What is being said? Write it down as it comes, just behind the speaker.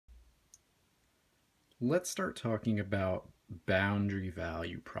let's start talking about boundary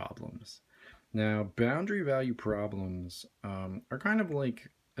value problems. Now, boundary value problems are kind of like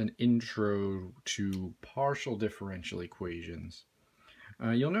an intro to partial differential equations.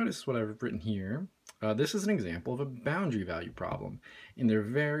 You'll notice what I've written here. This is an example of a boundary value problem, and they're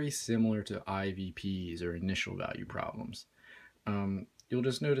very similar to IVPs or initial value problems. You'll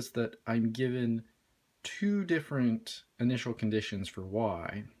just notice that I'm given two different initial conditions for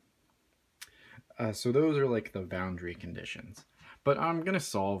y. So those are like the boundary conditions. But I'm going to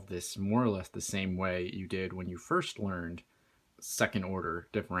solve this more or less the same way you did when you first learned second order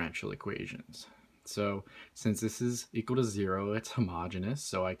differential equations. So since this is equal to 0, it's homogeneous,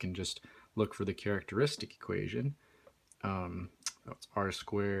 so I can just look for the characteristic equation. It's r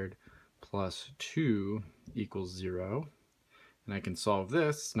squared plus 2 equals 0. And I can solve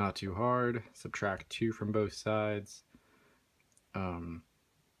this, not too hard, subtract 2 from both sides.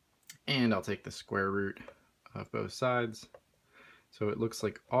 And I'll take the square root of both sides. So it looks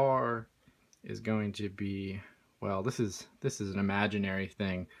like r is going to be, well, this is an imaginary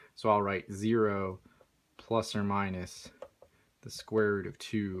thing, so I'll write 0 plus or minus the square root of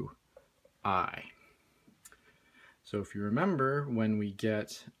 2i. So if you remember, when we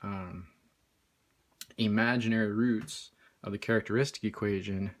get imaginary roots of the characteristic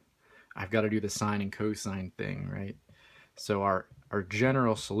equation, I've got to do the sine and cosine thing, right? So our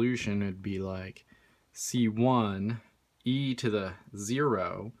general solution would be like c1 e to the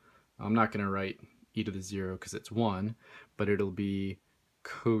 0. I'm not going to write e to the 0 because it's 1, but it'll be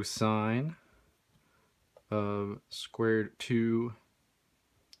cosine of square root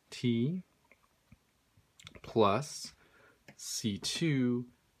 2t plus c2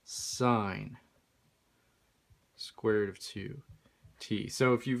 sine square root of 2t.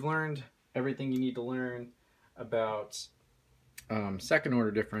 So if you've learned everything you need to learn about second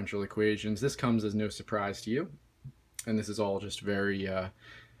order differential equations, this comes as no surprise to you. And this is all just very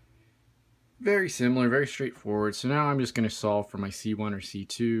similar, very straightforward. So now I'm just going to solve for my C1 or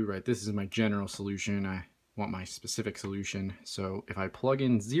C2, right? This is my general solution. I want my specific solution. So if I plug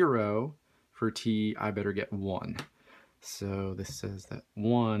in 0 for t, I better get 1. So this says that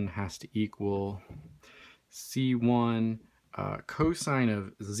 1 has to equal C1. Cosine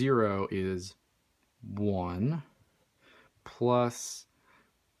of 0 is 1 plus,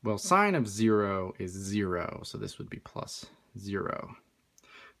 well, sine of 0 is 0, so this would be plus 0.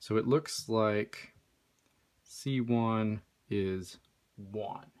 So it looks like C1 is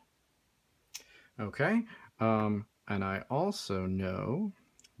 1. Okay, and I also know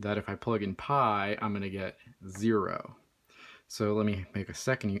that if I plug in pi, I'm going to get 0. So let me make a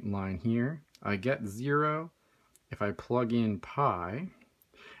second line here. I get 0 if I plug in pi.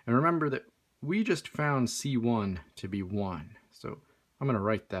 And remember that we just found C1 to be 1. So I'm going to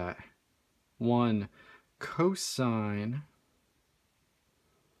write that 1 cosine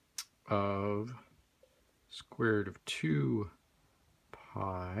of square root of 2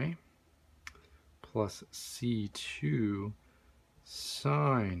 pi plus C2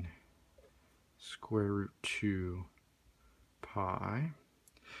 sine square root 2 pi.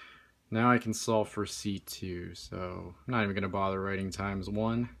 Now I can solve for C2, so I'm not even going to bother writing times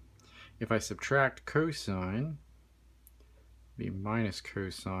 1. If I subtract cosine, be minus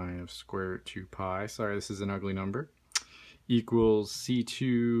cosine of square root 2 pi, sorry, this is an ugly number, equals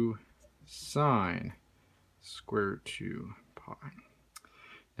C2 sine square root 2 pi.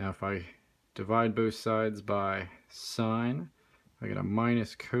 Now if I divide both sides by sine, I get a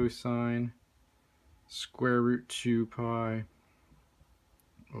minus cosine square root 2 pi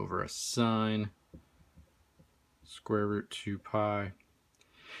over a sine square root 2 pi.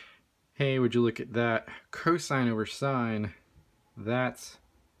 Hey, would you look at that? Cosine over sine, that's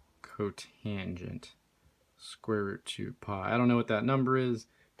cotangent square root 2 pi. I don't know what that number is.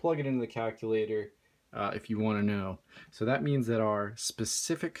 Plug it into the calculator if you want to know. So that means that our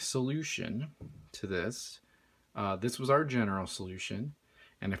specific solution to this, this was our general solution.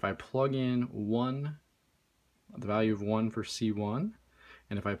 And if I plug in 1, the value of 1 for C1,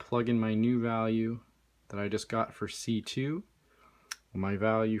 and if I plug in my new value that I just got for C2, my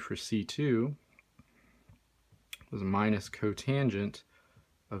value for C2 was minus cotangent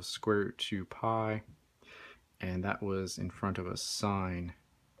of square root 2 pi, and that was in front of a sine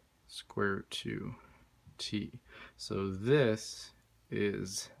square root 2 t. So this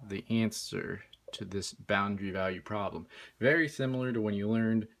is the answer to this boundary value problem. Very similar to when you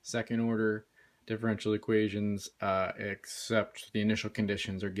learned second order differential equations, except the initial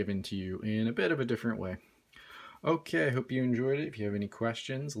conditions are given to you in a bit of a different way. Okay, I hope you enjoyed it. If you have any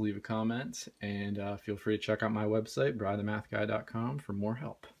questions, leave a comment, and feel free to check out my website, BriTheMathGuy.com, for more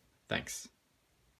help. Thanks.